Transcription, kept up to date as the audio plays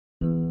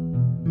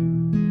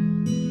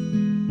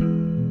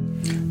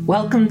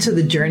Welcome to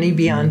the Journey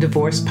Beyond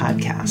Divorce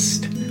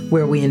podcast,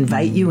 where we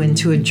invite you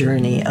into a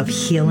journey of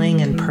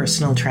healing and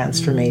personal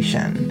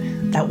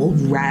transformation that will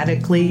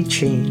radically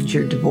change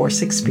your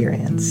divorce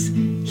experience,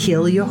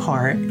 heal your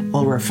heart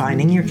while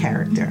refining your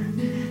character,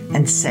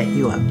 and set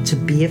you up to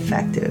be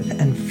effective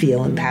and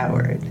feel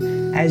empowered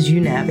as you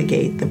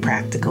navigate the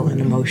practical and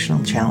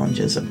emotional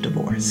challenges of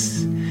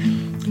divorce.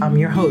 I'm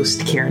your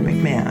host, Karen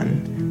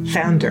McMahon,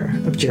 founder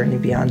of Journey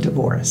Beyond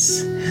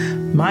Divorce.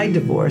 My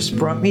divorce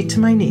brought me to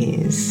my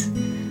knees,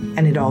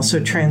 and it also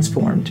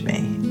transformed me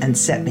and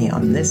set me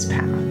on this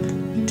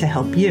path to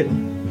help you.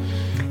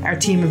 Our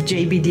team of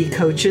JBD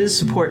coaches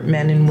support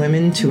men and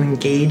women to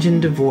engage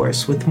in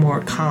divorce with more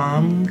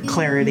calm,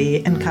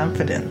 clarity, and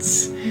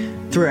confidence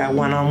through our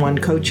one-on-one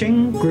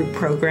coaching, group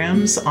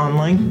programs,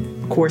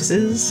 online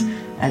courses,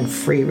 and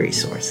free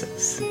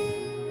resources.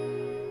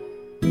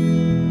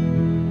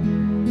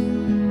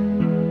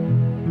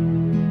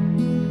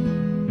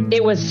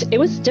 It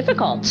was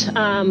difficult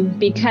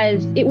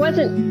because it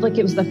wasn't like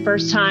it was the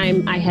first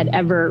time I had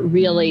ever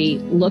really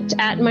looked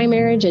at my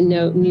marriage and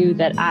knew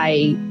that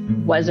I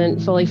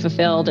wasn't fully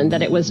fulfilled and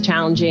that it was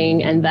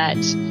challenging and that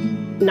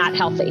not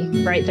healthy,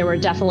 right? There were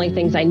definitely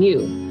things I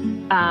knew.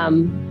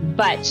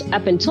 But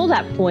up until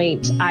that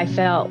point, I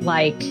felt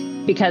like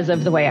because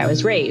of the way I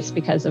was raised,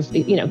 because of,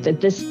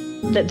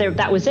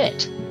 that was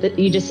it, that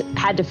you just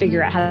had to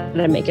figure out how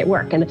to make it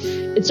work. And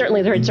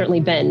there had certainly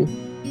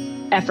been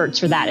efforts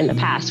for that in the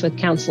past with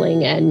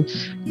counseling. And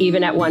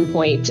even at one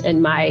point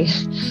I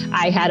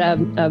had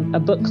a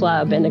book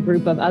club and a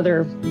group of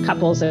other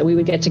couples that we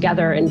would get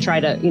together and try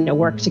to,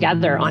 work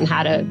together on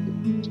how to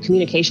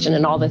communication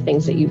and all the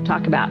things that you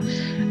talk about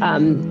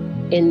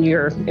in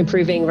your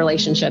improving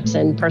relationships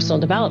and personal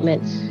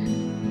development.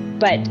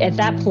 But at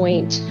that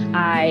point,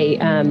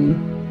 I,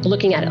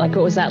 looking at it, like,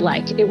 what was that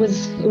like? It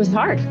was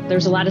hard. There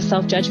was a lot of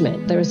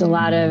self-judgment. There was a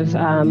lot of,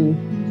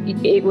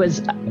 it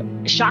was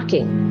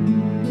shocking.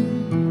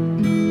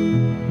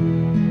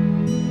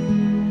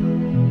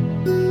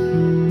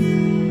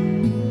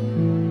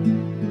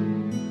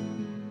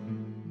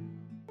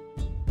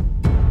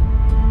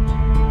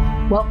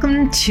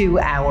 Welcome to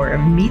our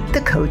Meet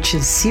the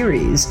Coaches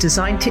series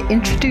designed to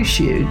introduce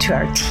you to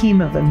our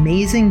team of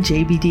amazing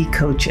JBD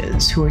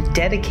coaches who are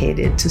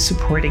dedicated to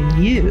supporting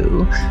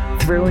you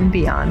through and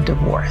beyond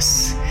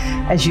divorce.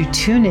 As you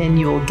tune in,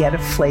 you will get a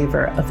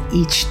flavor of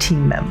each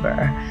team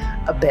member,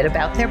 a bit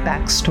about their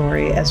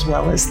backstory, as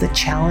well as the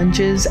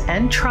challenges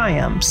and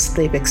triumphs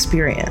they've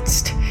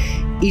experienced.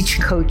 Each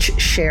coach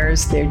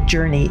shares their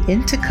journey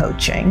into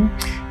coaching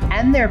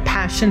and their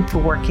passion for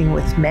working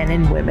with men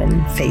and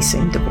women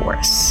facing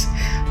divorce.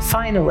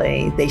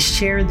 Finally, they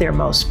share their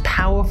most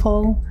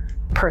powerful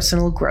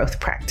personal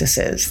growth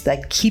practices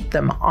that keep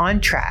them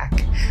on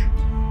track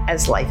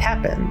as life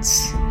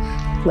happens.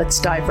 Let's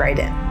dive right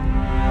in.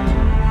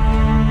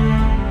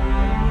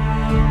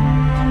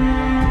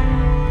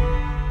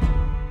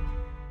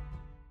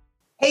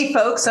 Hey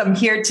folks, I'm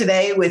here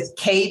today with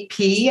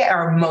KP,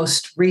 our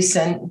most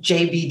recent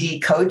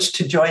JBD coach,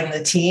 to join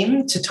the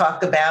team to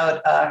talk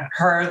about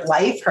her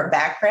life, her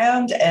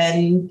background,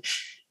 and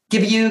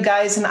give you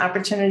guys an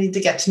opportunity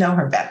to get to know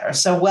her better.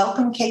 So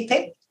welcome,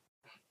 KP.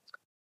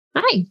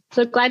 Hi,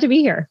 so glad to be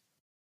here.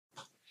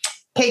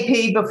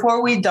 KP,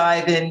 before we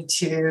dive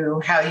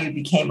into how you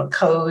became a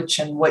coach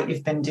and what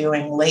you've been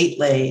doing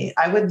lately,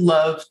 I would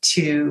love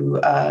to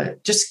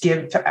just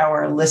give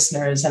our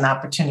listeners an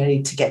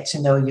opportunity to get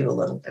to know you a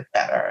little bit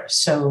better.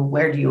 So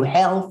where do you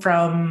hail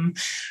from?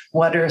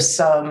 What are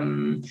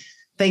some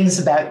things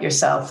about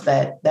yourself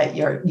that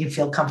you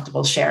feel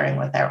comfortable sharing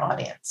with our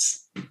audience?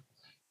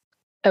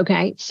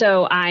 Okay,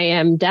 so I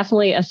am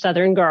definitely a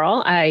Southern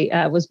girl.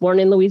 I was born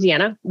in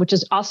Louisiana, which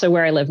is also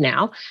where I live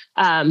now.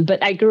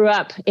 But I grew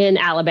up in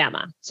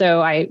Alabama.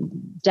 So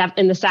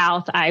in the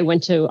South, I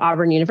went to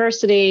Auburn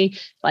University,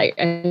 like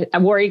a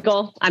War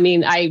Eagle. I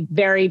mean, I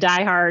very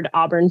diehard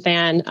Auburn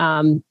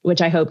fan,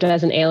 which I hope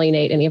doesn't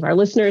alienate any of our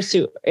listeners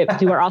who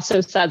are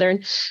also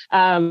Southern.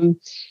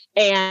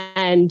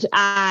 And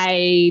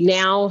I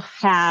now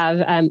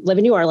live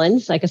in New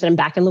Orleans. Like I said, I'm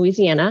back in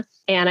Louisiana,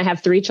 and I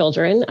have 3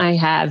 children. I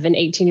have an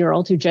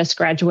 18-year-old who just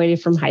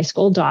graduated from high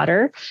school,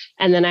 daughter.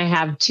 And then I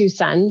have 2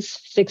 sons,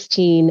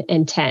 16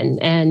 and 10.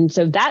 And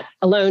so that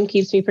alone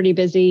keeps me pretty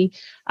busy.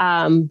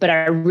 But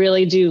I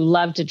really do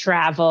love to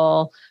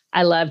travel.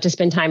 I love to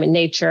spend time in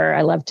nature.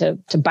 I love to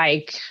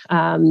bike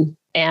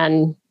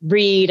and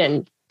read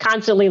and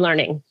constantly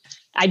learning.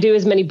 I do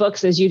as many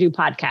books as you do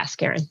podcasts,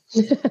 Karen.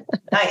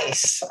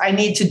 Nice. I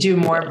need to do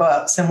more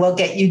books, and we'll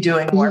get you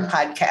doing more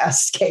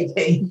podcasts,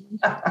 KP.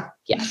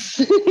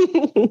 Yes.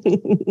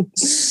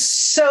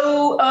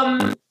 So,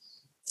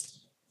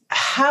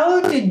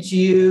 how did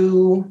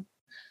you?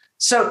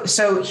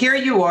 So here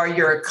you are.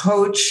 You're a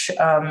coach.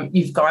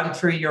 You've gone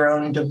through your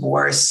own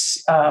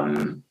divorce.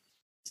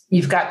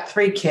 You've got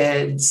 3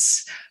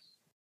 kids.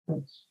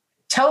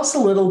 Tell us a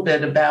little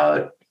bit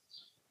about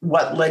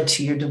what led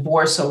to your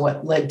divorce or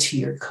what led to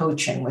your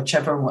coaching,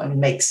 whichever one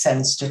makes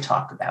sense to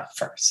talk about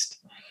first.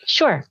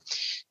 Sure.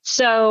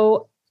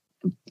 So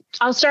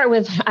I'll start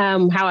with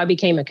how I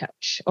became a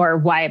coach or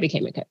why I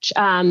became a coach.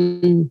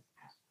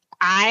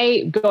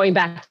 Going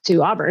back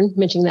to Auburn,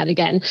 mentioning that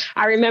again,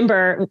 I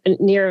remember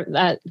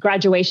near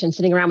graduation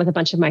sitting around with a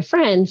bunch of my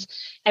friends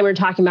and we're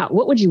talking about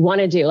what would you want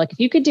to do? Like if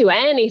you could do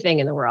anything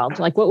in the world,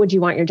 like what would you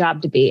want your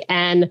job to be?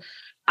 And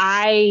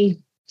I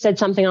said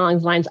something along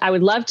the lines, I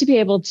would love to be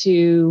able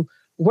to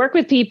work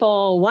with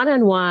people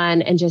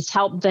one-on-one and just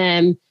help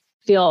them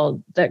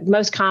feel the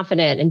most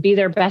confident and be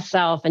their best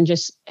self and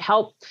just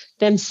help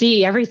them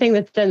see everything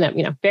that's in them,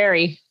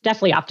 very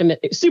definitely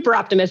optimistic, super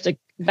optimistic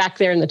back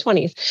there in the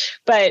 20s.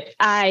 But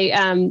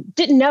I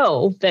didn't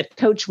know that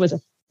coach was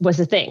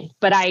a thing,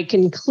 but I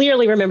can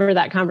clearly remember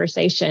that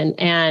conversation.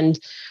 And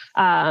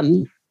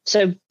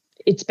so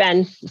it's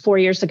been 4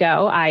 years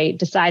ago, I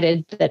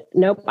decided that,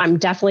 nope, I'm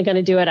definitely going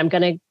to do it. I'm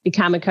going to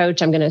become a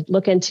coach. I'm going to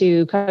look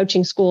into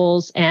coaching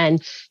schools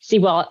and see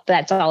what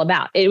that's all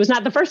about. It was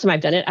not the first time I've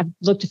done it. I've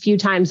looked a few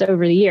times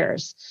over the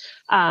years.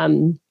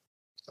 And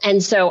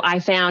so I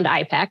found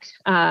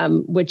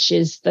IPEC, which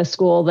is the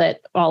school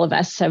that all of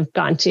us have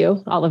gone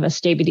to, all of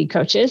us JBD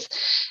coaches.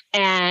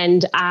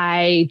 And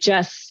I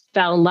just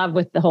fell in love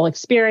with the whole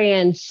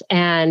experience.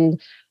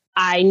 And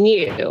I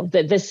knew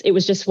that it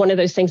was just one of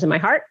those things in my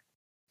heart.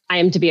 I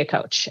am to be a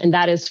coach, and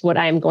that is what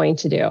I am going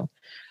to do.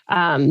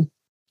 And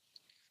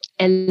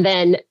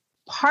then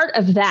part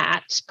of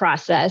that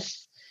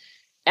process,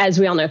 as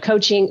we all know,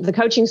 the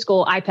coaching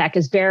school, IPEC,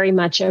 is very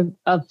much of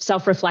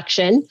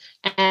self-reflection,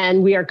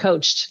 and we are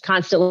coached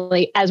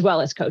constantly as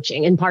well as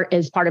coaching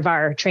as part of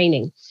our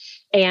training.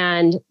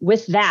 And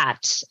with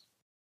that,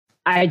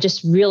 I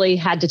just really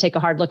had to take a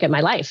hard look at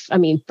my life. I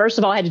mean, first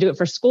of all, I had to do it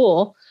for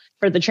school,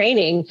 for the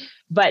training,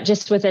 but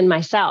just within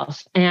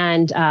myself.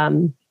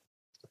 And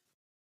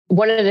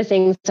one of the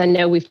things I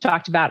know we've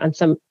talked about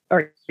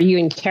or you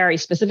and Carrie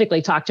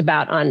specifically talked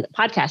about on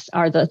podcasts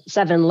are the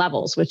 7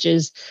 levels, which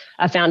is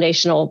a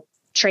foundational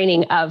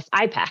training of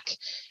IPEC.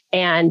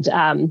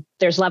 And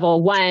there's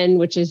level 1,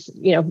 which is,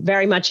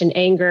 very much an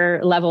anger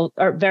level,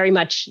 or very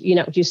much,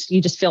 you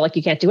just feel like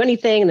you can't do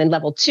anything. And then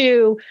level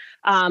 2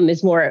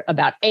 is more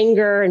about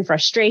anger and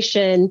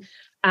frustration.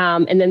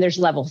 And then there's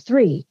level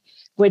 3,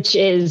 which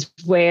is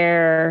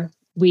where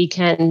we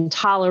can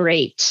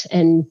tolerate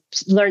and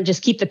learn,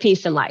 just keep the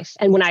peace in life.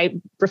 And when I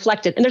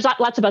reflected, and there's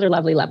lots of other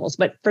lovely levels,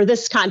 but for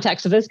this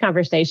context of this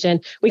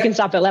conversation, we can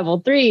stop at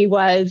level 3.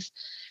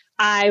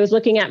 I was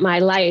looking at my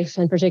life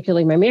and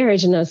particularly my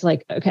marriage, and I was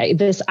like, okay,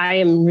 I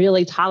am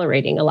really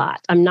tolerating a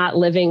lot. I'm not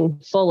living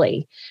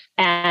fully.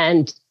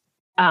 And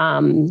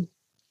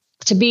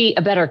to be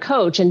a better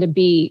coach and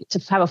to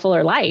have a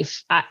fuller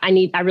life,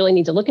 I really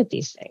need to look at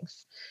these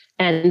things.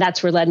 And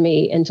that's where led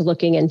me into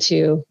looking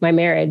into my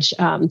marriage.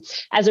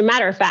 As a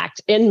matter of fact,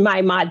 in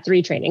my Mod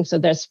 3 training, so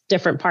there's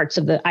different parts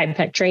of the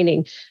IPEC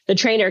training, the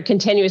trainer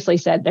continuously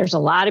said, there's a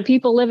lot of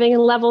people living in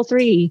level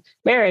 3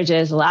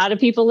 marriages, a lot of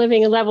people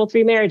living in level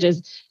 3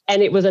 marriages.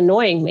 And it was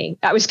annoying me.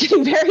 I was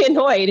getting very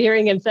annoyed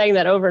hearing him saying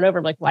that over and over.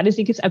 I'm like, why does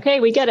he keep,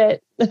 okay, we get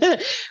it.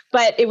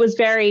 But it was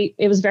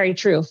very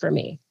true for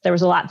me. There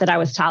was a lot that I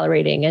was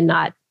tolerating and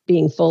not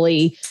being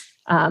fully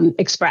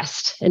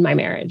expressed in my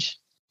marriage.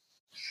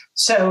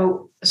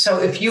 So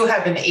if you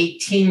have an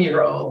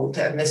 18-year-old,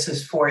 and this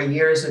is 4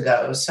 years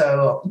ago,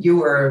 so you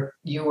were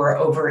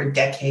over a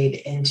decade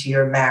into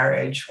your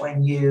marriage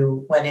when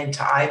you went into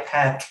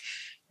IPEC,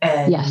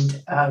 and yes.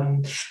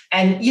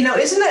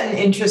 Isn't that an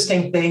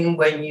interesting thing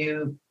when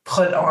you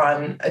put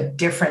on a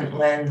different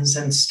lens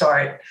and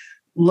start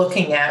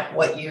looking at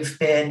what you've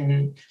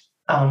been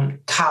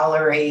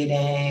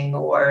tolerating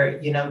or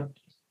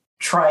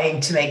trying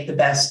to make the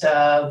best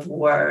of,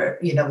 or,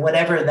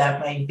 whatever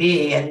that might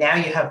be. And now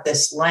you have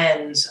this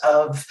lens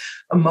of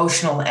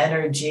emotional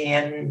energy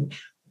and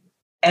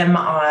am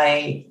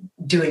I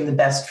doing the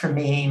best for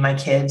me, my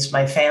kids,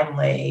 my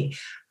family?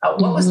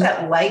 What was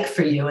that like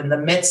for you in the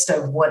midst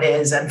of what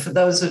is? And for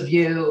those of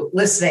you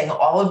listening,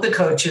 all of the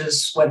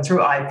coaches went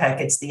through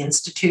IPEC. It's the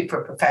Institute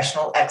for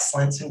Professional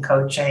Excellence in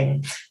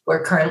Coaching.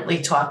 We're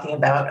currently talking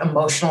about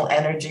emotional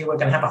energy. We're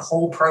going to have a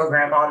whole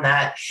program on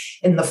that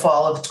in the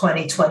fall of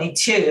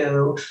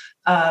 2022.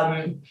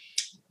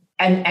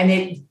 And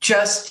it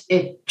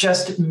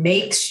just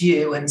makes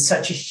you in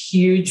such a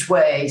huge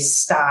way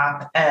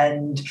stop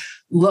and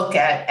look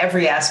at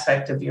every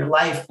aspect of your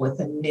life with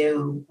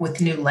new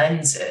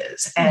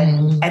lenses.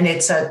 And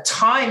it's a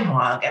time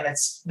hog, and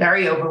it's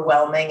very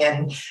overwhelming.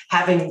 And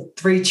having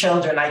 3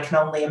 children, I can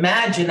only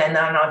imagine. And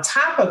then on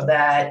top of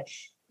that,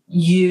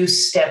 you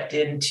stepped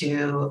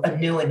into a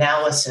new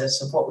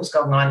analysis of what was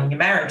going on in your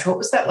marriage. What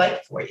was that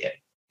like for you?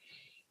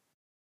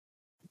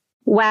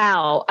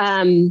 Wow.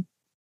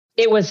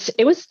 It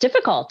was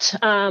difficult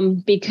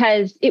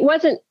because it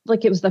wasn't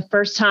like it was the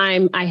first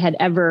time I had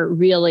ever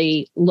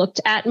really looked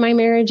at my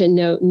marriage and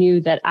knew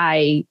that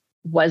I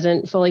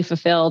wasn't fully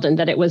fulfilled and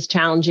that it was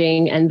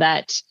challenging and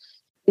that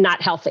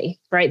not healthy,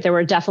 right? There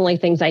were definitely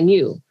things I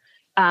knew.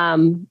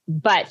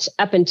 But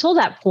up until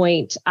that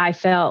point, I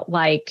felt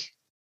like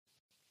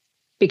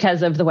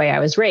because of the way I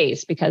was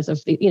raised, because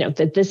of the,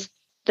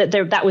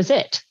 that was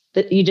it.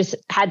 that you just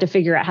had to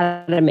figure out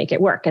how to make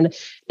it work. And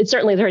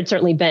there had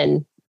certainly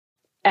been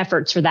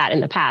efforts for that in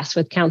the past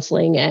with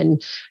counseling.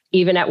 And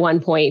even at one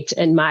point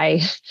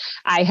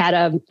I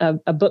had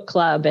a book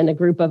club and a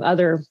group of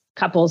other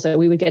couples that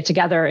we would get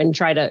together and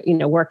try to,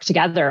 work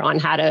together on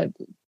how to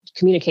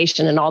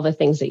communication and all the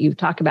things that you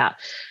talk about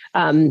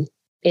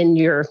in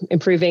your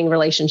improving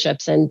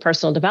relationships and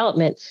personal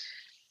development.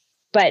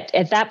 But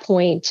at that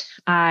point,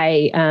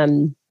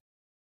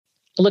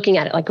 looking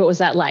at it, like, what was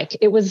that like?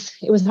 It was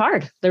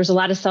hard. There was a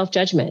lot of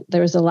self-judgment.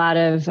 There was a lot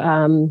of,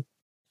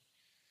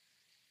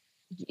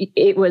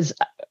 it was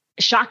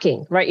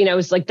shocking, right? It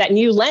was like that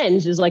new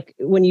lens is like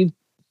when you,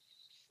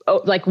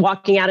 like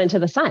walking out into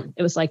the sun,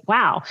 it was like,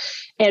 wow.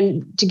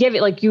 And to give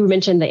it, like you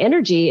mentioned, the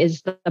energy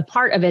is the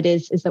part of it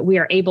is that we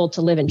are able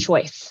to live in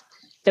choice,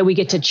 that we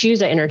get to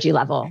choose an energy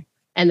level.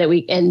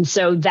 And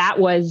so that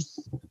was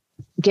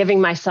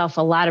giving myself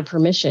a lot of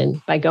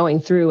permission by going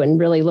through and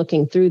really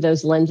looking through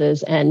those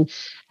lenses and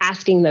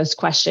asking those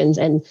questions.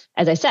 And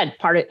as I said,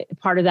 part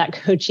of that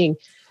coaching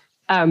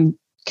training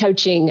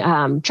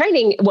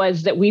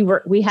was that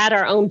we had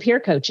our own peer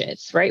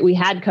coaches, right? We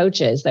had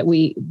coaches that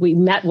we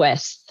met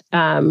with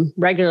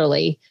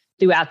regularly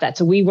throughout that.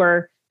 So we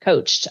were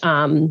coached.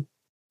 And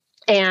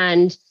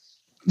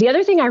the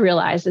other thing I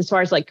realized as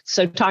far as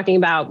talking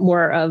about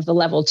more of the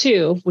level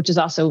 2, which is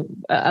also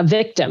a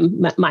victim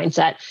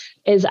mindset,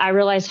 is I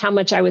realized how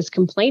much I was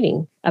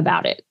complaining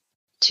about it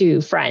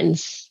to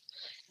friends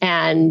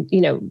and,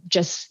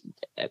 just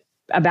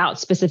about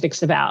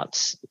specifics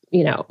about,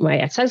 my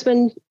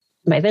ex-husband,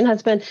 my then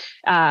husband,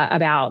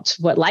 about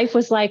what life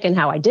was like and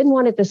how I didn't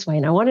want it this way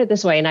and I wanted it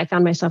this way. And I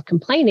found myself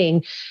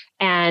complaining.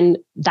 And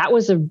that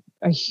was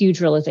a huge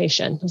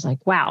realization. I was like,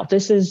 wow,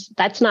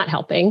 that's not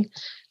helping.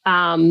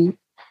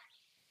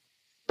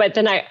 But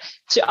then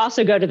to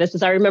also go to this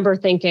is I remember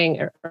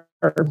thinking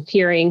or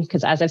hearing,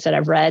 because as I've said,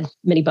 I've read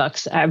many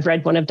books. I've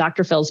read one of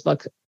Dr. Phil's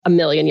book a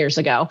million years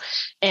ago.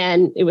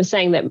 And it was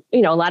saying that,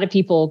 a lot of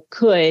people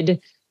could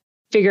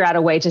figure out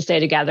a way to stay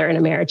together in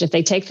a marriage if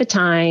they take the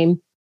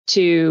time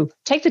to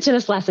take the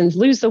tennis lessons,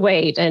 lose the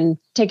weight, and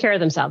take care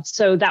of themselves.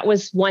 So that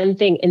was one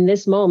thing in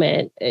this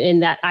moment, in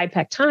that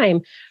IPEC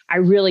time, I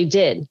really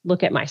did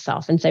look at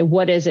myself and say,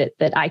 what is it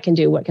that I can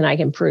do? What can I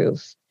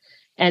improve?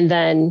 And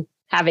then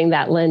having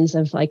that lens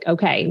of like,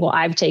 okay, well,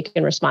 I've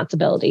taken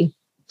responsibility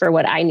for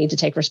what I need to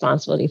take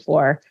responsibility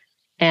for.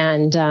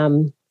 And,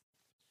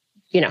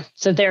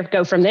 so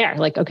go from there.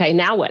 Like, okay,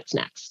 now what's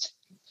next?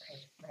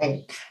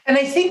 Right. And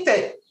I think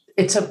that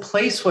it's a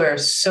place where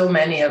so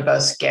many of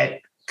us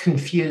get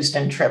confused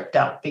and tripped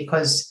up,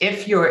 because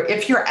if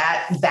you're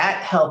at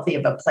that healthy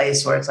of a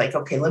place where it's like,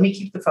 okay, let me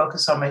keep the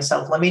focus on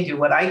myself, let me do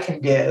what I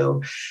can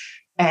do,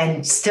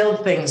 and still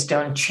things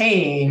don't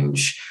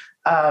change.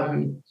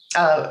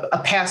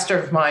 A pastor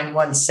of mine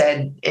once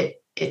said,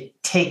 it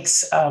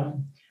takes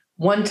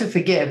one to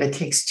forgive, it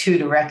takes two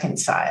to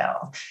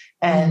reconcile.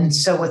 And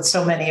so with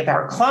so many of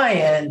our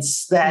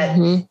clients,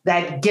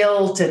 that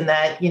guilt and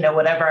that,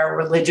 whatever our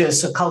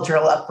religious or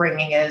cultural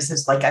upbringing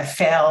is like I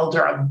failed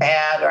or I'm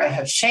bad or I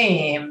have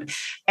shame.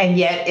 And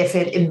yet if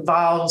it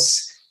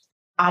involves,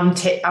 I'm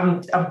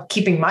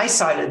keeping my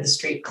side of the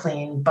street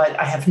clean, but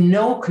I have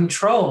no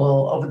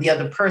control over the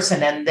other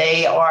person, and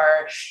they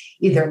are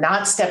either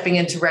not stepping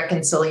into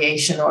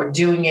reconciliation or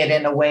doing it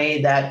in a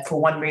way that for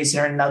one reason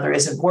or another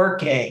isn't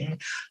working.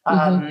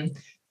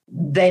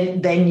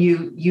 Then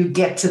you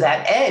get to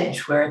that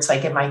edge where it's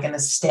like, am I going to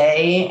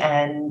stay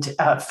and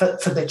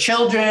for the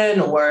children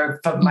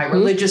or for my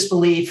religious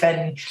belief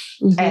and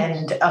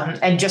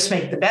just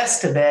make the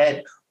best of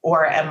it?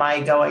 Or am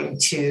I going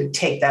to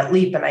take that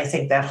leap? And I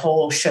think that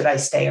whole should I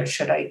stay or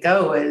should I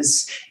go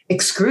is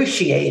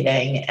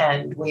excruciating.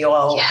 And we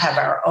all have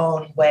our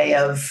own way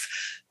of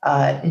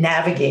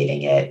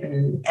navigating it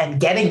and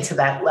getting to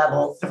that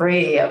level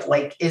 3 of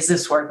like, is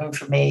this working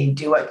for me?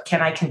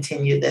 Can I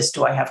continue this?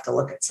 Do I have to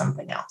look at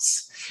something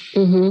else?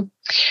 And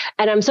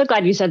I'm so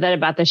glad you said that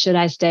about the should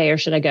I stay or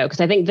should I go?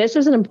 Because I think this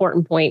is an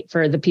important point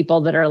for the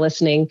people that are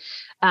listening,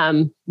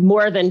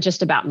 more than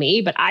just about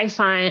me. But I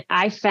find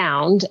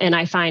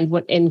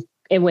what in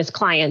with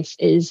clients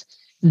is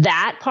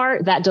that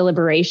part, that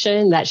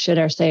deliberation, that should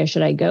I stay or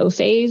should I go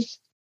phase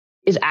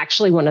is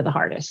actually one of the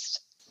hardest.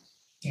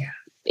 Yeah.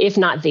 If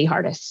not the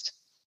hardest.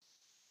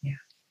 Yeah.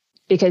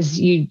 Because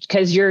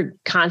you're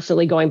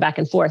constantly going back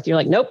and forth. You're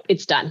like, nope,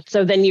 it's done.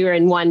 So then you're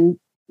in one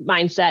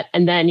mindset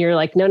and then you're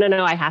like, no,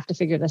 I have to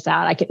figure this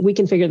out. We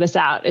can figure this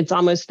out. It's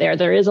almost there.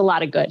 There is a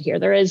lot of good here.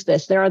 There is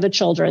this, there are the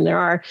children,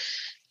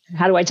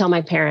 how do I tell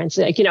my parents?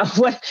 Like,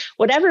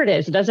 whatever it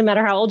is, it doesn't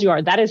matter how old you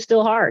are. That is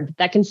still hard.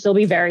 That can still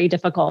be very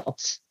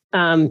difficult.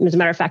 As a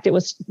matter of fact, it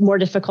was more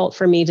difficult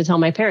for me to tell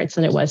my parents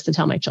than it was to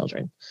tell my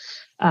children.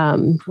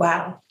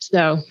 Wow.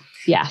 So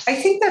yes. I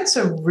think that's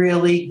a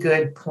really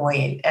good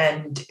point.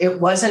 And it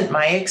wasn't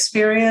my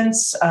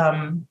experience.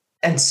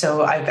 And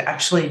so I've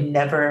actually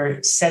never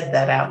said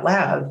that out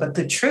loud. But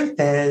the truth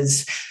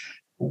is,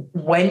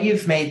 when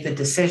you've made the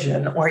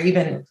decision, or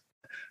even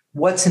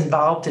what's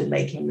involved in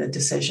making the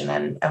decision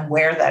and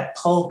where that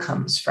pull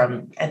comes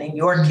from. And in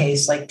your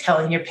case, like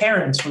telling your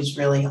parents was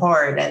really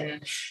hard.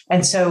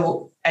 And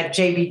so at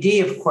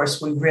JBD, of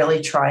course, we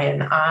really try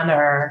and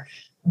honor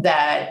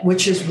that,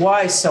 which is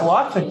why so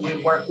often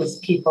we work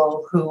with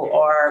people who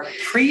are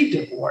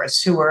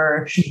pre-divorce, who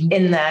are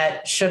in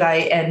that, should I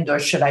end or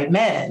should I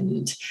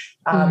mend?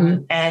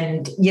 And,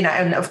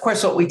 and of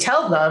course, what we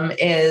tell them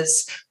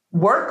is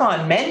work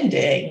on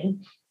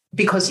mending,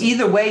 because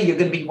either way, you're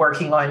going to be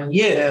working on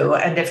you.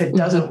 And if it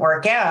doesn't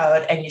work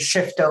out and you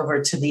shift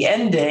over to the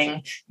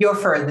ending, you're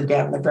further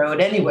down the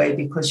road anyway,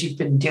 because you've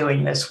been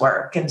doing this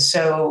work. And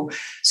so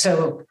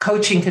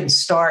coaching can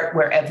start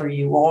wherever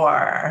you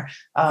are,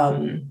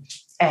 and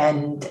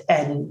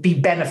be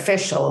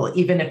beneficial,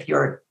 even if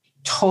you're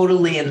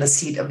totally in the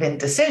seat of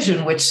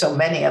indecision, which so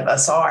many of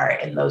us are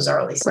in those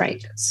early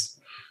stages.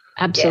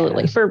 Right.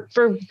 Absolutely. Yeah.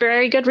 For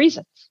very good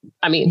reasons.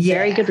 I mean,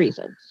 very good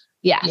reasons.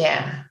 Yeah.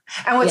 Yeah.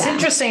 And what's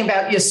interesting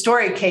about your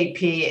story,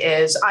 KP,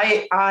 is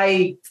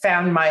I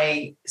found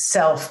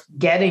myself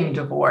getting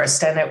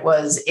divorced, and it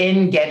was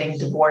in getting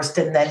divorced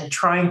and then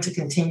trying to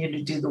continue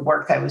to do the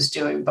work I was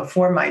doing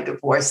before my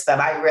divorce that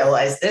I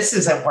realized this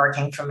isn't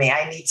working for me.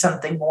 I need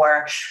something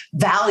more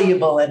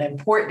valuable and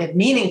important and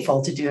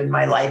meaningful to do in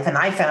my life. And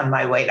I found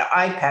my way to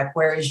IPEC,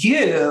 whereas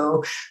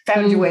you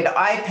found your way to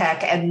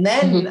IPEC and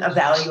then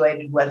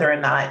evaluated whether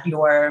or not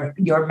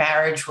your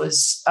marriage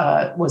was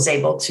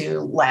able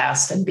to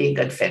last and be a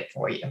good fit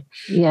for you.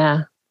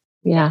 Yeah.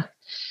 Yeah.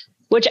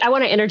 Which I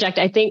want to interject.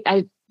 I think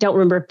I don't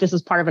remember if this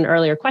was part of an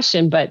earlier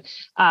question, but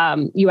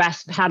you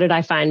asked, how did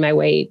I find my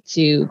way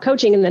to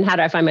coaching? And then how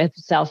do I find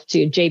myself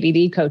to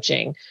JBD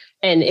coaching?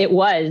 And it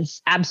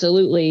was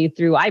absolutely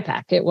through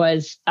IPEC. It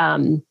was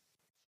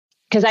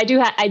because I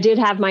did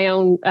have my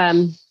own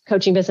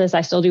coaching business.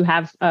 I still do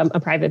have a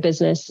private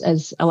business,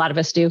 as a lot of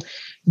us do.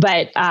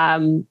 But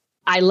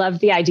I love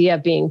the idea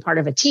of being part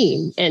of a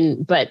team.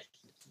 But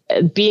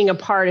being a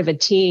part of a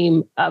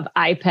team of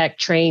IPEC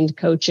trained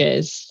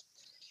coaches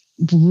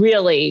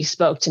really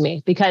spoke to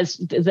me, because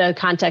the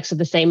context of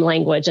the same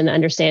language and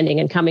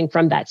understanding and coming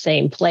from that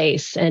same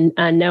place and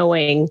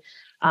knowing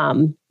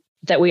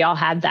that we all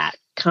had that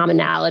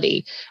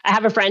commonality. I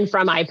have a friend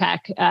from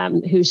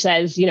IPEC who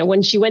says,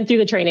 when she went through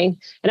the training,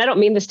 and I don't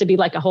mean this to be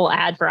like a whole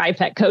ad for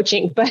IPEC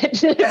coaching, but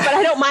but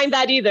I don't mind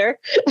that either.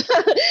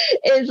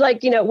 Is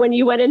like, when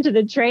you went into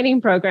the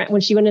training program,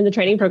 when she went in the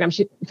training program,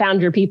 she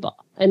found your people.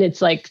 And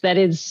it's like, that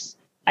is,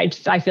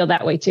 I feel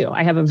that way too.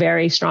 I have a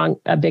very strong,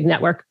 big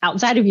network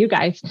outside of you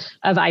guys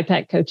of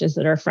IPEC coaches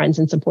that are friends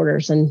and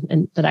supporters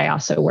and that I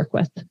also work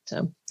with.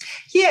 So.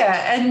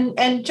 Yeah.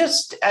 And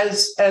just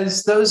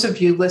as those of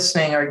you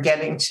listening are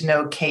getting to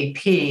know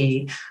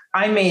KP,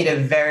 I made a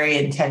very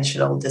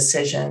intentional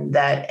decision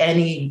that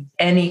any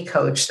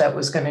coach that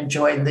was going to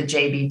join the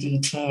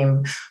JBD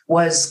team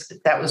was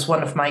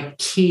one of my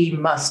key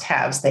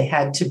must-haves. They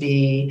had to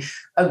be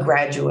a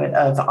graduate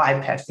of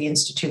IPEC, the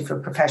Institute for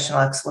Professional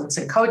Excellence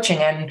in Coaching.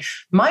 And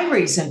my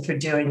reason for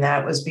doing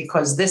that was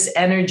because this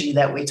energy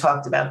that we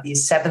talked about,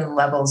 these 7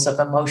 levels of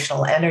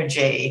emotional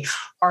energy,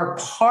 are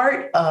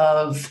part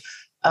of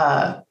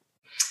a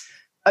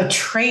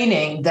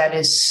training that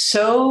is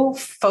so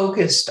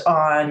focused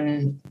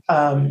on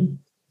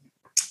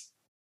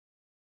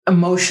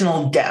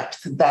emotional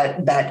depth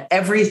that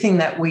everything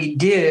that we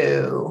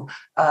do,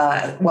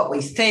 what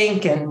we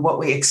think and what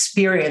we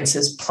experience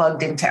is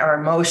plugged into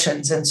our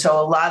emotions. And so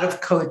a lot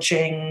of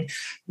coaching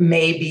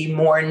may be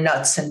more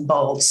nuts and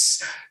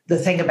bolts. The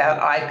thing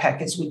about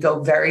IPEC is we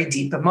go very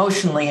deep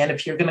emotionally. And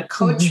if you're going to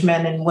coach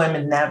men and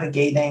women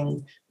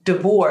navigating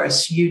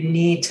divorce, you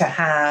need to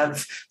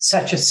have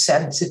such a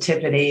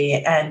sensitivity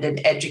and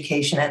an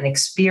education and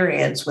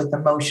experience with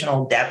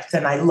emotional depth.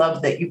 And I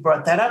love that you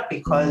brought that up,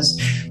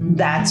 because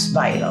that's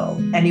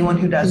vital. Anyone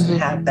who doesn't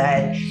have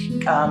that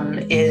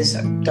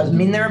doesn't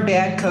mean they're a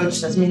bad coach,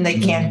 doesn't mean they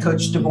can't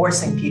coach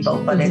divorcing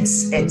people, but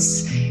this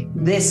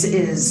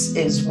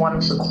is one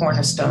of the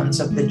cornerstones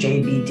of the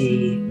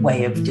JBD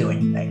way of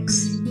doing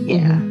things.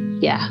 Yeah.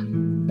 Yeah,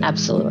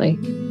 absolutely.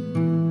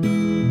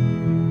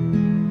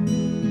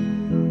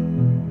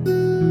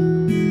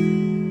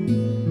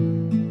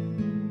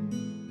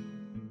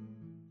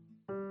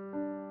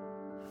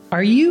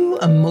 Are you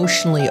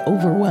emotionally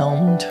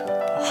overwhelmed,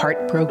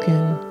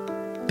 heartbroken,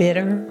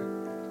 bitter,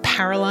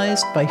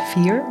 paralyzed by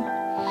fear?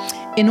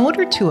 In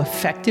order to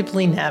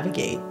effectively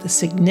navigate the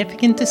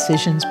significant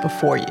decisions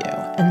before you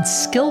and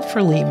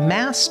skillfully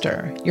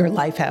master your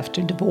life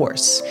after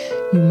divorce,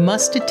 you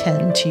must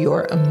attend to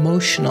your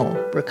emotional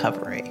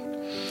recovery.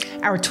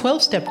 Our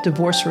 12-step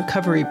divorce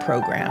recovery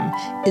program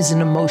is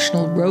an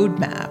emotional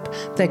roadmap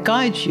that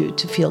guides you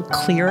to feel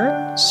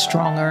clearer,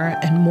 stronger,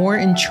 and more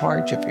in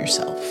charge of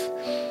yourself.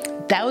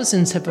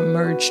 Thousands have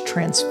emerged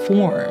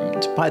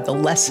transformed by the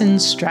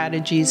lessons,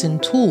 strategies,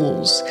 and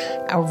tools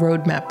our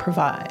roadmap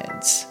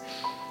provides.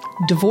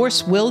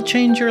 Divorce will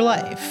change your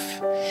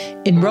life.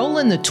 Enroll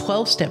in the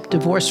 12-step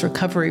divorce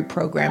recovery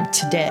program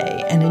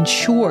today and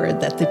ensure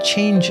that the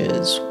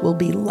changes will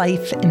be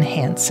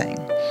life-enhancing.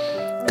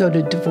 Go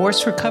to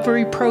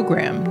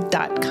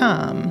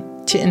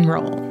divorcerecoveryprogram.com to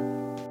enroll.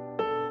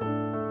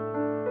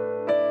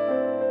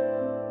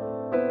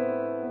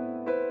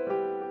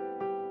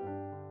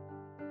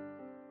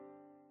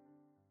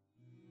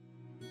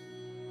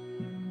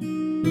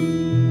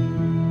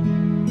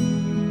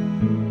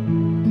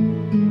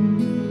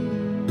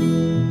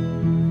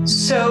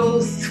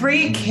 So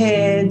 3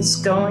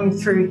 kids going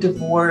through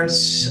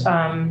divorce.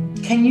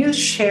 Can you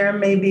share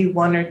maybe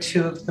 1 or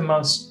 2 of the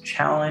most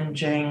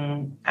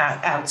challenging,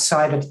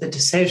 outside of the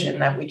decision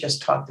that we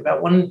just talked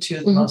about, 1 or 2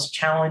 of the most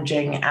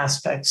challenging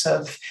aspects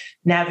of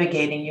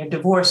navigating your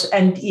divorce?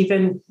 And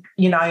even,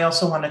 I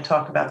also want to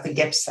talk about the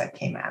gifts that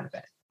came out of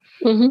it.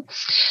 Mm-hmm.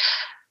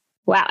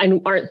 Wow.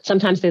 And aren't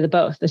sometimes they're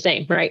both the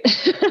same, right?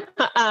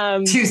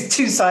 Two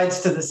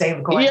sides to the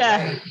same coin.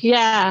 Yeah. Right?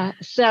 Yeah.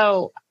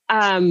 So,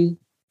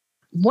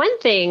 one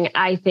thing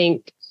I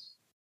think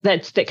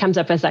that comes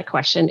up as that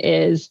question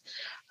is,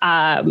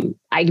 I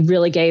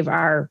really gave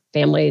our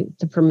family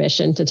the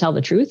permission to tell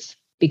the truth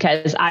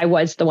because I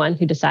was the one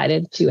who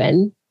decided to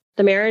end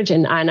the marriage.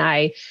 And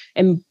I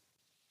am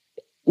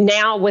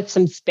now, with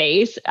some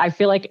space, I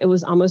feel like it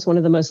was almost one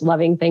of the most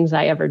loving things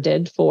I ever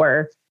did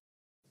for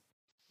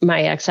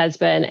my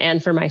ex-husband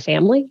and for my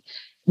family,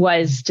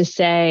 was to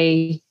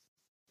say,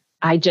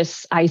 I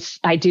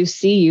do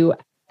see you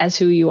as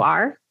who you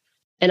are.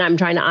 And I'm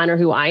trying to honor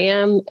who I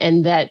am,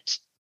 and that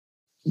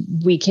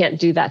we can't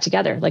do that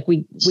together. Like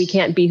we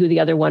can't be who the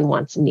other one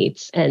wants and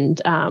needs.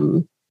 And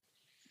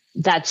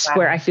that's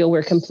where I feel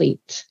we're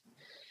complete.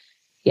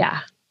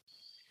 Yeah.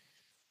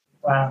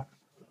 Wow.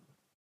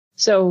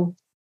 So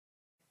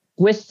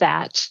with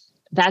that,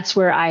 that's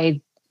where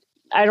I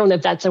don't know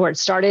if that's where it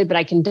started, but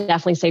I can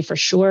definitely say for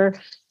sure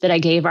that I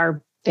gave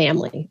our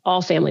family,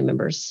 all family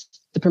members,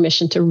 the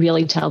permission to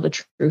really tell the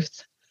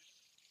truth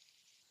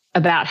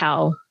about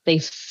how they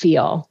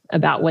feel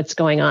about what's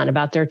going on,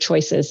 about their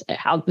choices,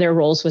 how their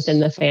roles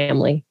within the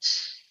family.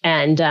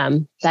 And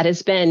that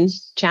has been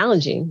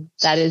challenging.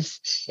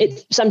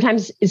 It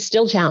sometimes is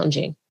still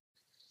challenging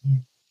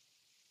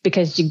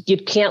because you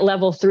can't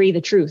level 3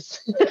 the truth.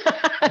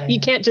 You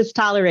can't just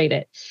tolerate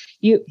it.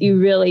 You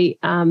really,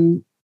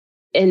 and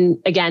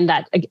again,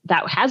 that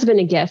has been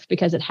a gift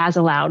because it has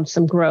allowed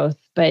some growth,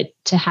 but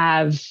to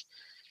have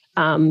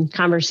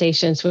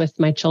conversations with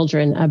my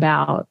children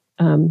about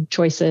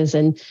choices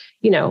and,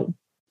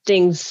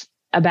 things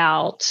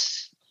about,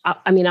 I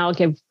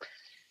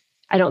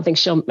don't think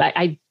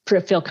I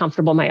feel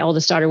comfortable. My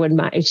oldest daughter would,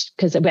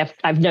 because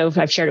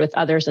I've shared it with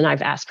others and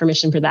I've asked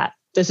permission for that.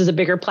 This is a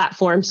bigger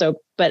platform.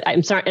 But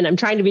I'm sorry. And I'm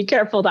trying to be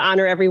careful to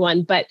honor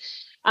everyone. But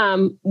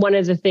one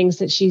of the things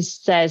that she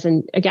says,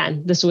 and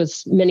again, this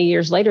was many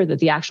years later that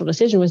the actual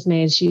decision was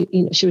made.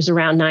 She was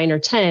around 9 or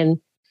 10,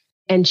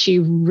 and she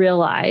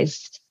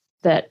realized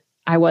that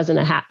I wasn't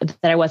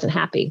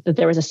happy, that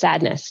there was a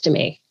sadness to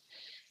me.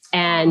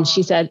 And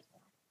she said,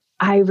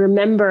 I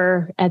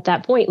remember at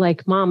that point,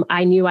 like, Mom,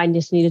 I knew I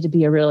just needed to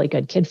be a really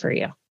good kid for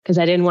you because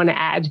I didn't want to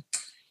add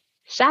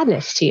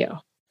sadness to you.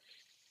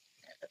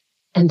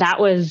 And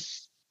that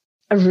was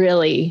a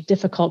really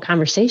difficult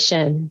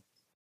conversation.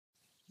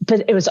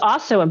 But it was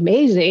also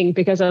amazing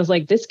because I was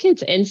like, this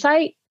kid's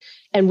insight,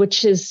 and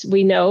which is,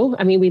 we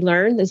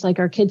learn, is like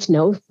our kids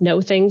know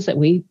things that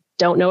we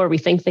don't know or we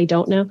think they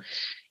don't know.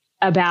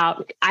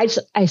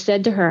 I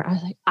said to her, I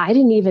was like, I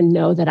didn't even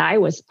know that I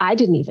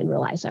didn't even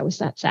realize I was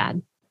that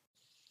sad.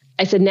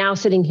 I said, now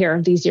sitting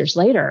here these years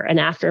later and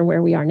after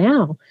where we are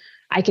now,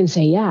 I can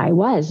say, yeah, I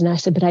was. And I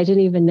said, but I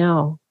didn't even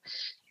know.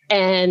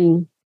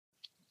 And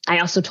I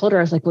also told her,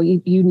 I was like, well,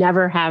 you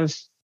never have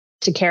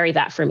to carry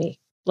that for me.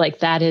 Like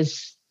that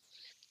is,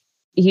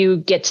 you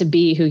get to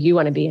be who you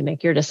want to be and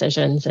make your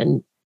decisions,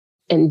 and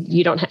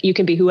you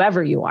can be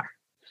whoever you are.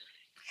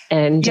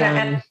 And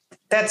and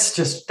that's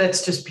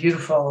just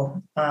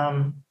beautiful.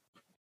 And,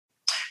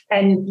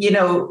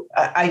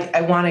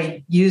 I want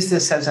to use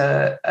this as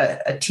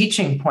a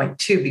teaching point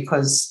too,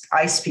 because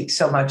I speak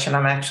so much, and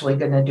I'm actually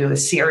going to do a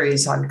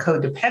series on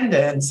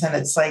codependence. And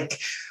it's like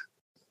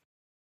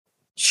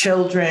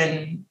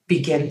children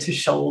begin to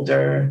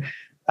shoulder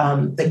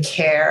the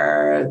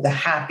care, the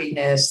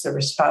happiness, the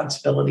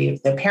responsibility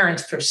of their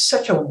parents for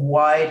such a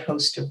wide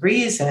host of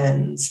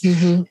reasons.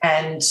 Mm-hmm.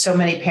 And so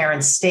many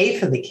parents stay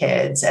for the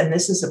kids. And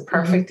this is a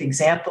perfect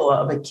example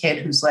of a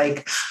kid who's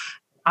like,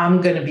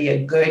 I'm going to be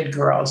a good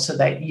girl so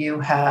that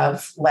you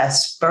have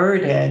less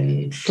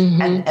burden.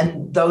 Mm-hmm.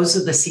 And those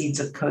are the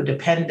seeds of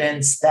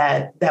codependence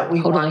that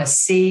we want to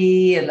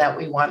see and that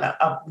we want to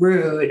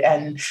uproot.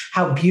 And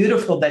how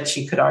beautiful that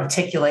she could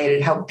articulate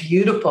it, how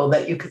beautiful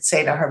that you could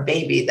say to her,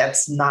 baby,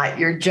 that's not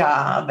your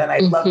job. And I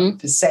love you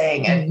for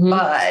saying it,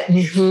 but,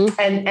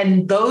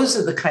 and those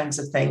are the kinds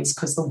of things,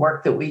 because the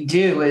work that we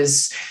do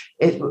is,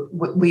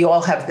 we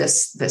all have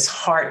this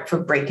heart for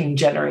breaking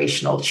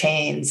generational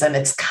chains, and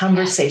it's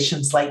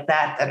conversations like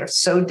that are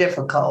so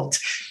difficult,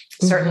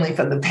 certainly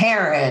for the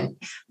parent,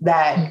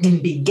 that can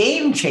be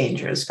game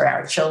changers for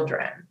our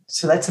children.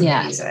 So that's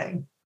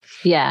amazing.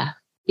 Yeah.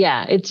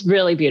 It's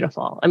really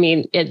beautiful. I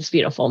mean, it's a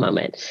beautiful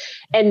moment.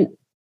 And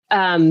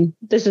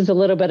this is a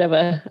little bit of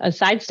a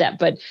sidestep,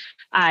 but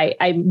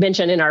I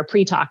mentioned in our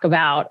pre-talk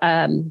about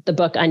the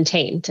book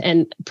Untamed.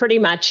 And pretty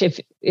much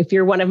if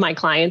you're one of my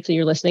clients and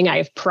you're listening, I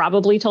have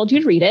probably told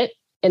you to read it.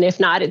 And if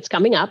not, it's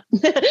coming up.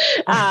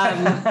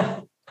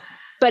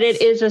 But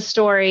it is a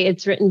story.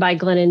 It's written by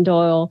Glennon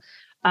Doyle,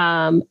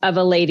 of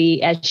a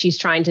lady as she's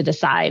trying to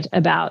decide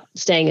about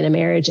staying in a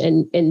marriage.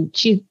 And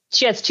she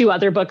has two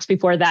other books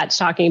before that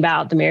talking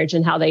about the marriage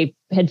and how they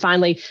had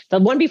the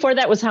one before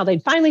that was how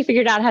they'd finally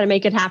figured out how to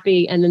make it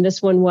happy. And then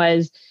this one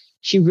was,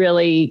 she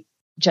really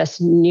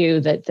just knew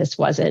that this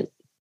wasn't.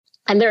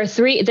 And there's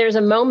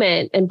a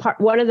moment, and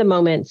one of the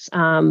moments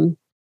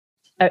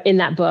in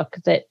that book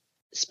that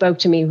spoke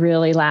to me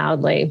really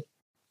loudly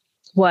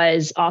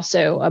was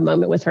also a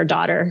moment with her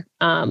daughter.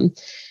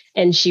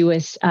 And she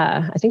was,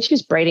 I think she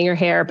was braiding her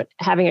hair, but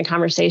having a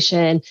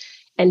conversation.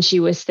 And she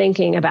was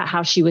thinking about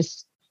how she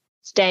was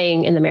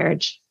staying in the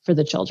marriage for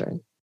the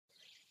children.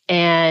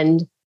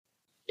 And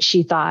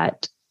she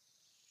thought,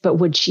 but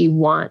would she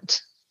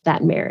want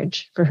that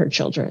marriage for her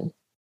children?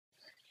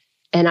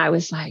 And I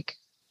was like,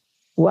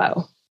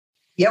 whoa.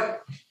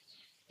 Yep.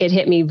 It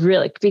hit me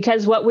really,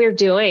 because what we're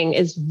doing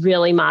is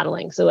really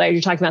modeling. So you're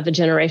talking about the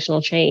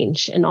generational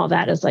change and all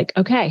that is like,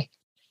 okay,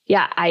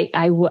 yeah,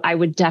 I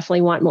would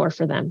definitely want more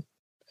for them.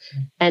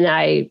 And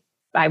I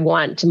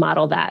want to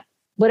model that,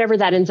 whatever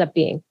that ends up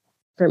being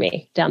for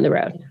me down the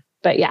road.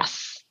 But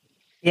yes.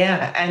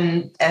 Yeah.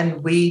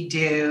 And we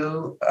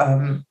do,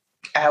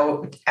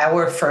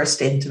 our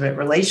first intimate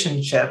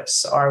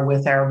relationships are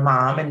with our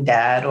mom and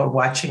dad, or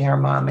watching our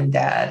mom and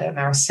dad and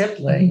our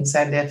siblings.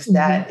 And if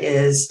that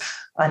is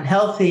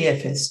unhealthy,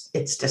 if it's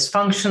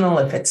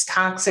dysfunctional, if it's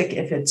toxic,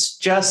 if it's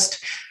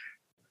just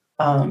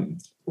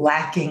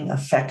lacking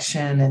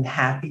affection and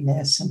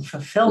happiness and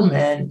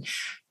fulfillment,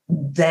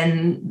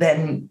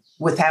 then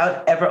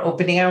without ever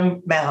opening our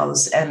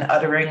mouths and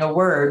uttering a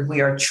word,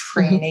 we are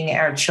training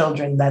our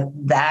children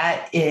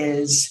that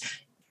is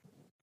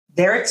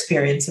their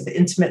experience of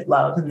intimate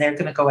love, and they're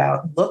going to go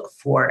out and look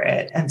for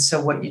it. And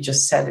so what you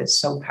just said is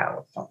so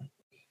powerful.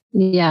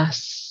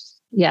 Yes.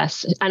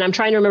 And I'm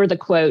trying to remember the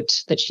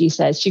quote that she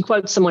says. She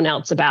quotes someone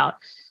else about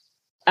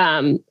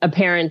a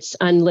parent's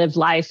unlived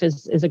life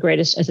is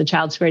a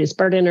child's greatest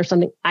burden or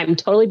something. I'm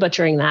totally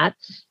butchering that.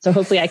 So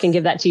hopefully I can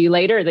give that to you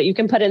later that you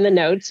can put in the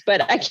notes,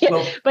 but I can't,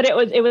 well, but it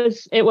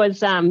was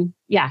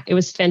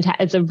fantastic.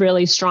 It's a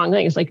really strong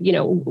thing. It's like,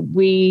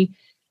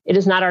 it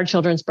is not our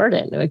children's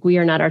burden. Like, we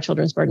are not our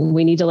children's burden.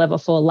 We need to live a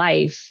full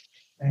life,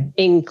 right,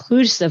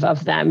 inclusive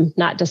of them,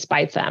 not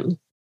despite them.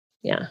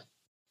 Yeah.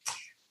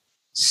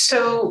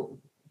 So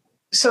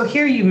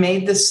here you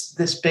made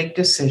this big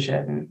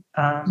decision.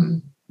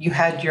 You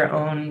had your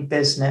own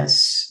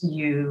business.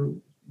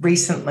 You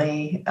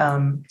recently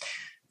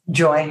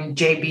joined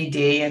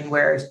JBD, and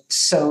we're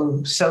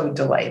so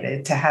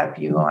delighted to have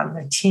you on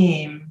the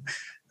team.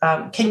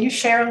 Can you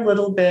share a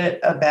little bit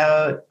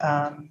about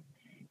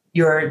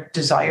your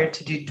desire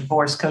to do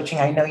divorce coaching?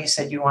 I know you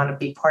said you want to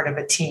be part of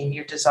a team,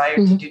 your desire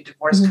to do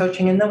divorce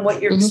coaching, and then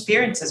what your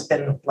experience has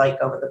been like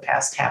over the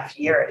past half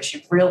year as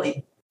you've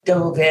really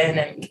dove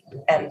in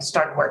and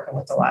started working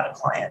with a lot of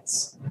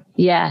clients.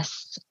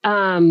 Yes.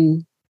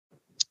 I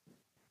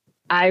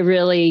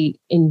really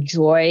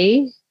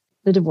enjoy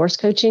the divorce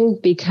coaching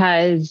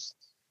because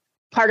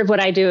part of what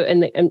I do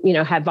and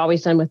have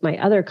always done with my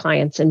other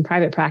clients in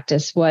private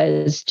practice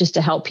was just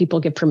to help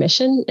people give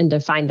permission and to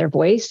find their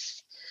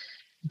voice.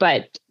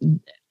 But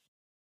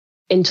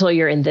until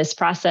you're in this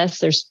process,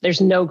 there's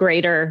no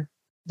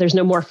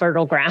more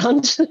fertile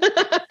ground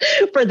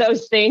for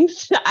those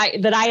things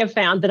that I have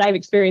found, that I've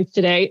experienced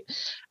to date.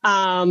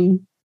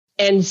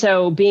 And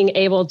so being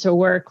able to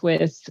work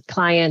with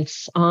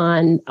clients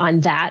on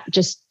that,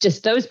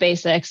 just those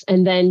basics,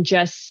 and then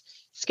just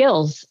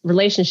skills,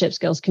 relationship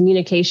skills,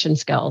 communication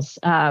skills.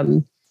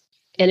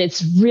 And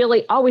it's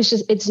really always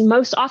it's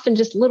most often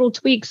just little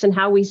tweaks in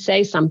how we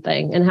say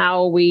something and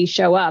how we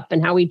show up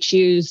and how we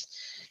choose,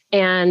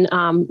 and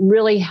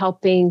really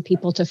helping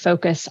people to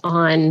focus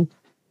on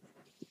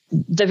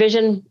the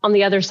vision on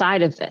the other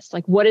side of this.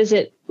 Like, what is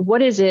it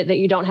that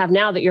you don't have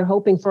now that you're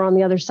hoping for on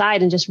the other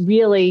side? And just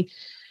really,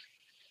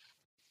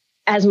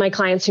 as my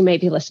clients who may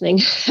be listening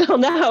will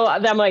know,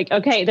 I'm like,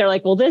 okay, they're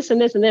like, well, this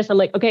and this and this. I'm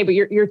like, okay, but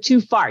you're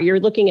too far. You're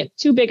looking at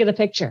too big of the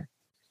picture.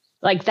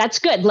 Like, that's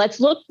good. Let's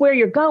look where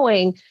you're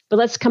going, but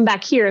let's come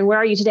back here. And where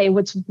are you today? And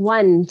what's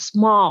one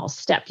small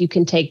step you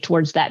can take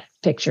towards that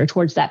picture,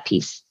 towards that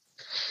piece?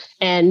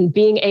 And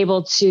being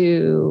able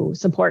to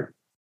support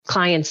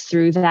clients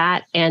through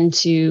that, and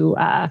to,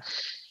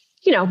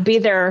 be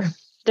their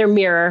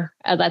mirror.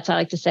 That's what I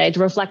like to say, to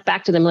reflect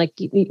back to them, like,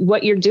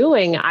 what you're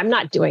doing, I'm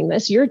not doing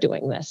this, you're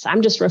doing this.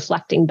 I'm just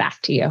reflecting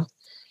back to you.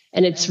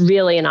 And it's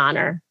really an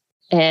honor.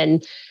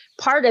 And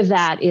part of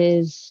that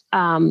is,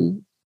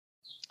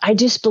 I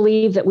just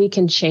believe that we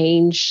can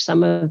change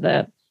some of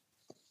the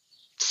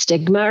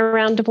stigma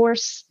around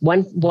divorce,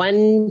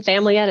 one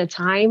family at a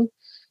time.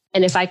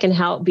 And if I can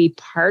help be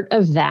part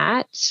of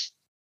that,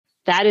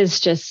 that is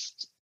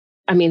just,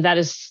 I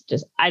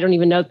don't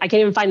even know. I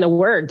can't even find the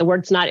word. The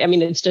word's not,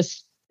 it's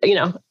just,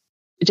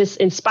 just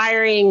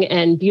inspiring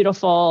and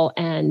beautiful.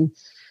 And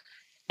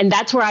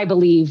that's where I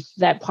believe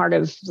that part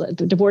of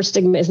the divorce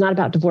stigma is not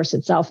about divorce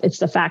itself. It's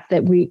the fact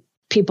that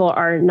people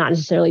are not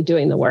necessarily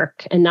doing the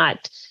work and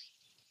not,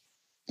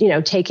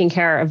 taking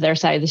care of their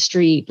side of the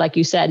street, like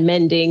you said,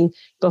 mending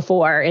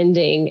before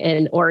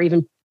ending or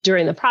even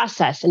during the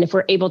process. And if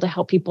we're able to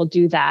help people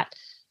do that,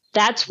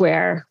 that's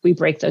where we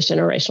break those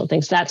generational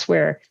things. That's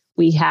where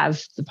we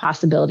have the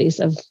possibilities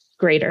of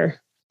greater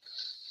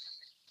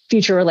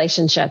future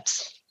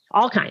relationships,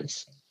 all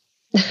kinds.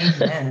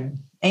 Amen.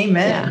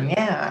 Amen.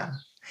 Yeah.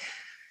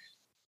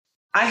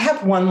 I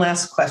have one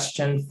last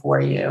question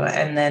for you,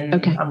 and then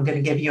I'm going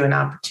to give you an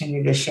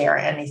opportunity to share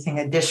anything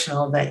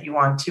additional that you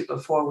want to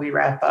before we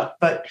wrap up.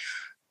 But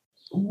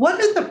what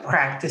are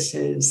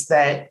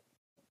the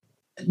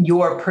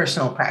your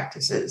personal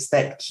practices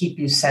that keep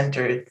you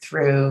centered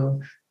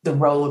through the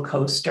roller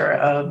coaster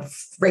of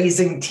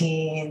raising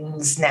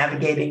teens,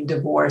 navigating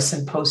divorce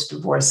and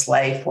post-divorce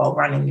life while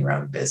running your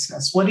own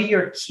business? What are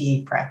your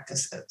key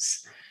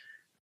practices?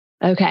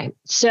 Okay.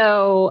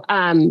 So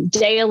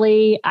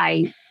daily,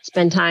 I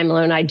spend time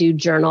alone. I do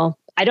journal.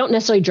 I don't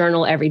necessarily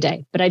journal every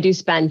day, but I do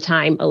spend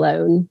time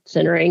alone,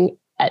 centering.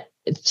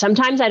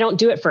 Sometimes I don't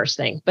do it first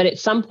thing, but at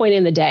some point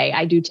in the day,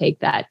 I do take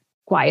that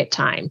quiet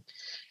time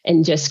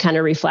and just kind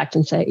of reflect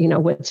and say,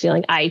 what's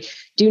feeling. I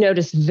do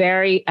notice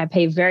I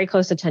pay very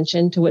close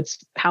attention to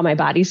how my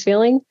body's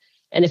feeling.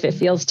 And if it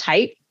feels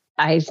tight,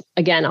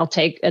 I'll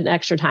take an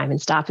extra time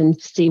and stop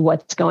and see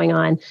what's going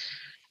on.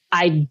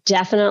 I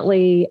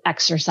definitely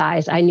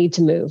exercise. I need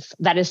to move.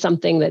 That is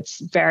something that's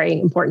very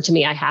important to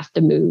me. I have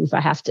to move.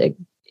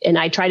 And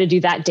I try to do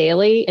that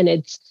daily. And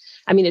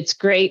it's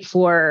great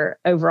for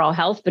overall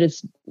health, but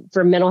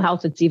for mental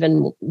health, it's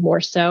even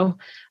more so.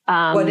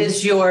 What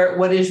is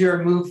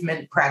your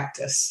movement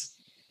practice?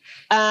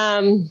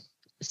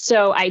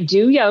 So I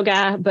do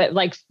yoga, but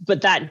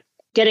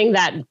getting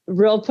that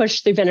real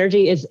push through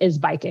energy is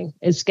biking,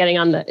 is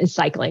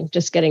cycling,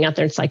 just getting out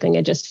there and cycling.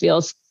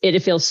 It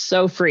feels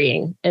so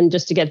freeing. And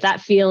just to get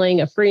that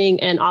feeling of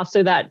freeing and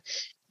also that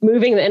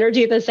moving the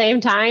energy at the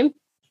same time,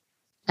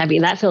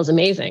 that feels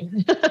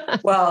amazing.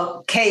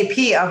 Well,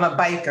 KP, I'm a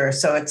biker.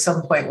 So at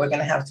some point we're going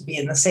to have to be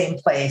in the same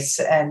place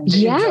and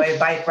enjoy a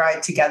bike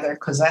ride together.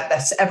 Because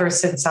that's ever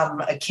since I'm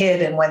a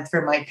kid and went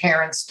through my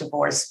parents'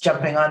 divorce,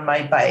 jumping on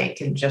my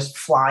bike and just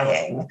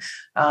flying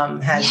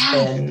has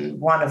been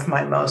one of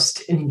my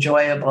most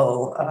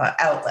enjoyable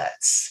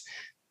outlets.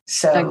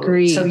 So,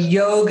 Agreed. So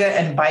yoga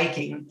and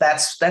biking,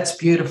 that's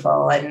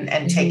beautiful.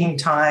 And taking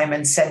time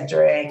and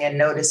centering and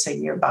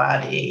noticing your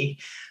body.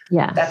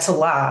 Yeah, that's a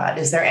lot.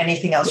 Is there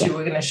anything else you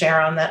were going to share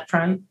on that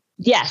front?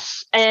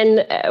 Yes.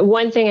 And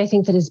one thing I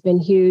think that has been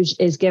huge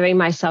is giving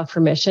myself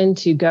permission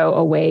to go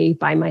away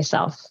by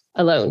myself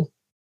alone.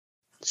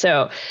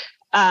 So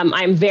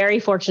I'm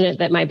very fortunate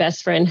that my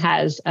best friend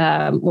has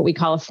what we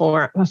call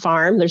a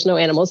farm. There's no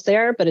animals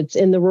there, but it's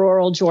in the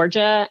rural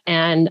Georgia.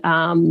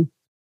 And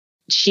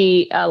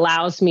she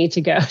allows me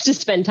to go to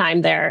spend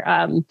time there.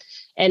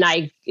 And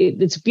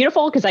it's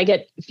beautiful because I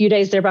get a few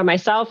days there by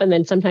myself, and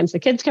then sometimes the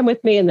kids come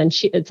with me, and then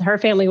her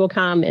family will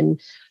come.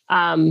 And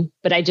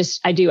but I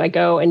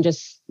go and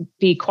just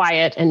be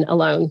quiet and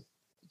alone.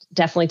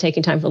 Definitely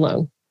taking time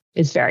alone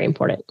is very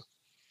important.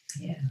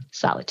 Yeah,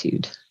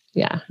 solitude.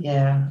 Yeah,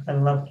 I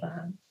love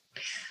that.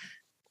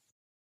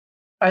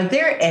 Are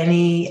there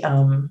any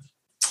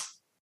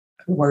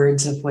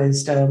words of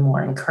wisdom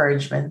or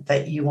encouragement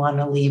that you want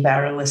to leave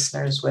our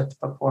listeners with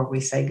before we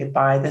say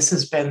goodbye? This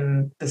has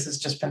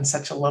just been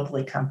such a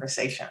lovely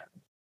conversation.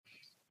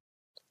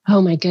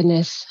 Oh my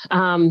goodness.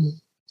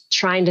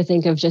 Trying to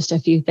think of just a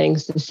few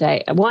things to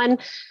say. One,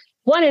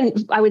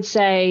 and I would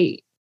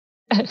say,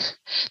 I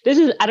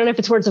don't know if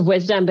it's words of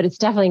wisdom, but it's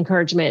definitely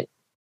encouragement.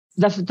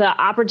 The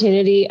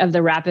opportunity of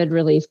the rapid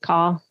relief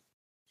call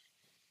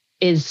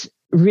is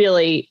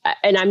really,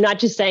 and I'm not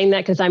just saying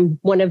that because I'm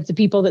one of the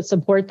people that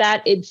support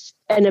that. It's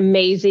an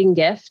amazing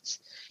gift,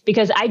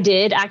 because I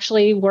did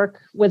actually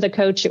work with a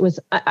coach. It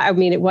wasn't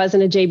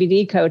a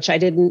JBD coach. I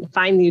didn't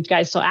find you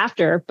guys till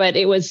after, but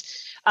it was,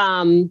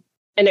 and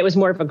it was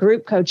more of a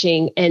group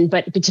coaching.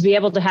 But to be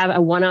able to have a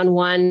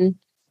one-on-one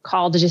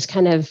call to just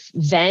kind of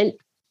vent,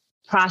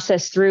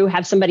 process through,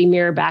 have somebody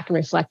mirror back and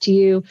reflect to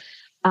you.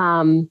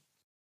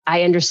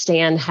 I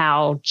understand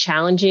how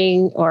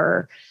challenging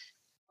or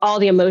all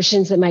the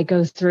emotions that might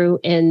go through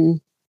in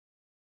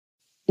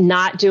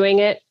not doing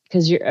it,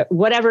 because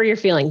whatever you're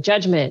feeling,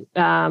 judgment,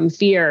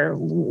 fear,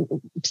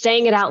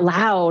 saying it out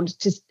loud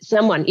to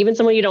someone, even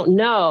someone you don't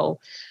know,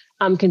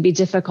 can be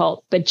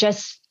difficult. But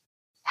just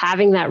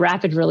having that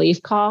rapid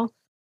relief call,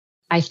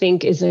 I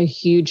think, is a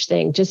huge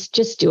thing.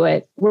 Just do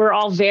it. We're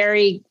all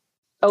very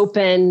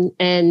open,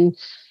 and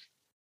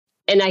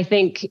I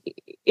think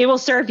it will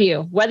serve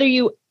you, whether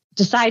you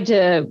decide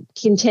to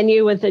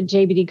continue with a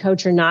JBD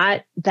coach or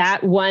not.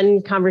 That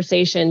one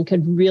conversation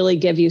could really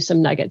give you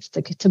some nuggets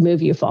to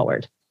move you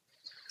forward.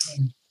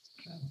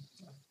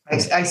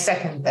 I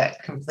second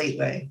that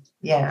completely.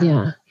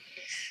 Yeah.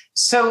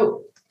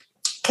 So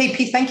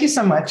KP, thank you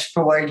so much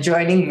for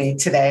joining me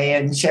today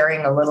and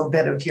sharing a little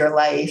bit of your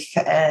life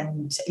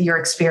and your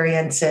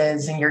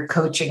experiences and your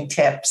coaching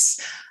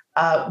tips.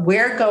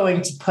 We're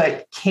going to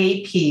put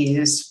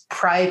KP's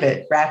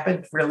private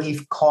rapid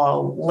relief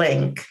call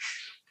link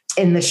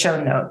in the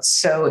show notes.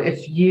 So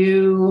if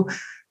you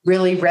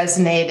really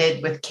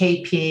resonated with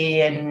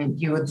KP and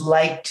you would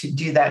like to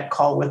do that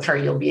call with her,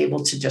 you'll be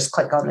able to just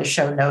click on the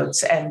show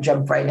notes and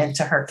jump right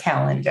into her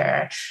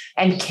calendar.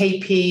 And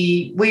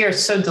KP, we are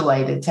so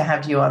delighted to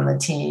have you on the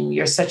team.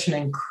 You're such an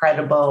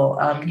incredible,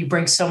 you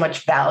bring so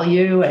much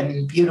value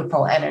and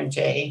beautiful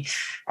energy.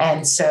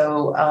 And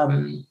so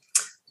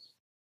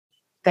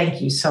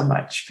thank you so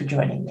much for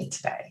joining me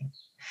today.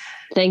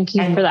 Thank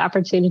you for the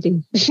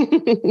opportunity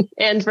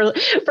and for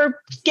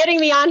getting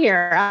me on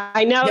here.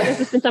 I know this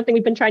has been something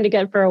we've been trying to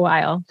get for a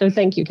while. So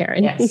thank you,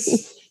 Karen.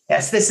 Yes.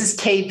 Yes, this is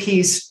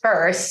KP's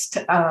first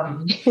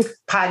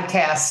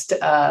podcast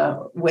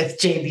with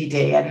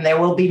JBD, and there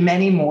will be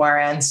many more.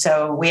 And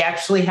so we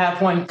actually have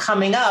one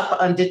coming up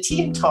under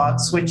Team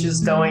Talks, which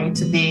is going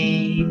to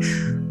be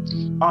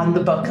on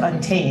the book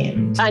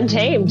Untamed.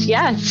 Untamed,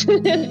 yes.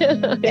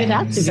 It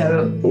has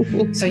to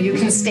be. So you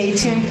can stay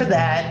tuned for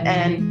that.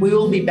 And we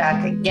will be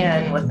back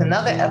again with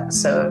another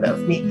episode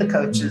of Meet the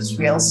Coaches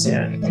real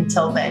soon.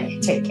 Until then,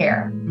 you take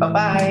care.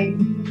 Bye-bye.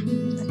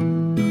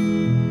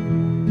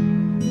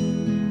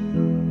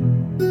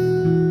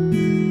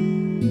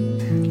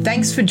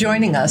 Thanks for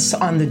joining us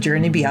on the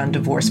Journey Beyond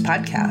Divorce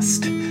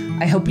podcast.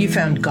 I hope you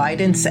found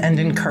guidance and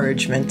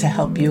encouragement to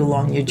help you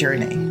along your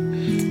journey.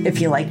 If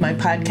you like my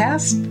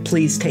podcast,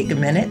 please take a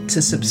minute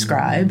to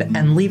subscribe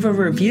and leave a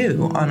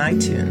review on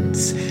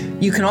iTunes.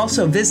 You can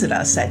also visit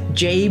us at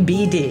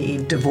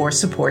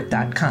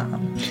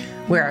jbddivorcesupport.com,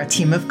 where our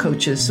team of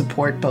coaches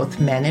support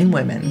both men and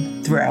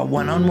women through our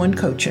one-on-one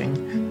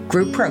coaching,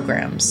 group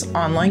programs,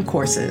 online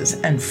courses,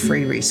 and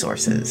free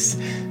resources.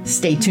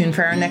 Stay tuned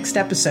for our next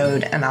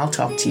episode, and I'll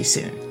talk to you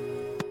soon.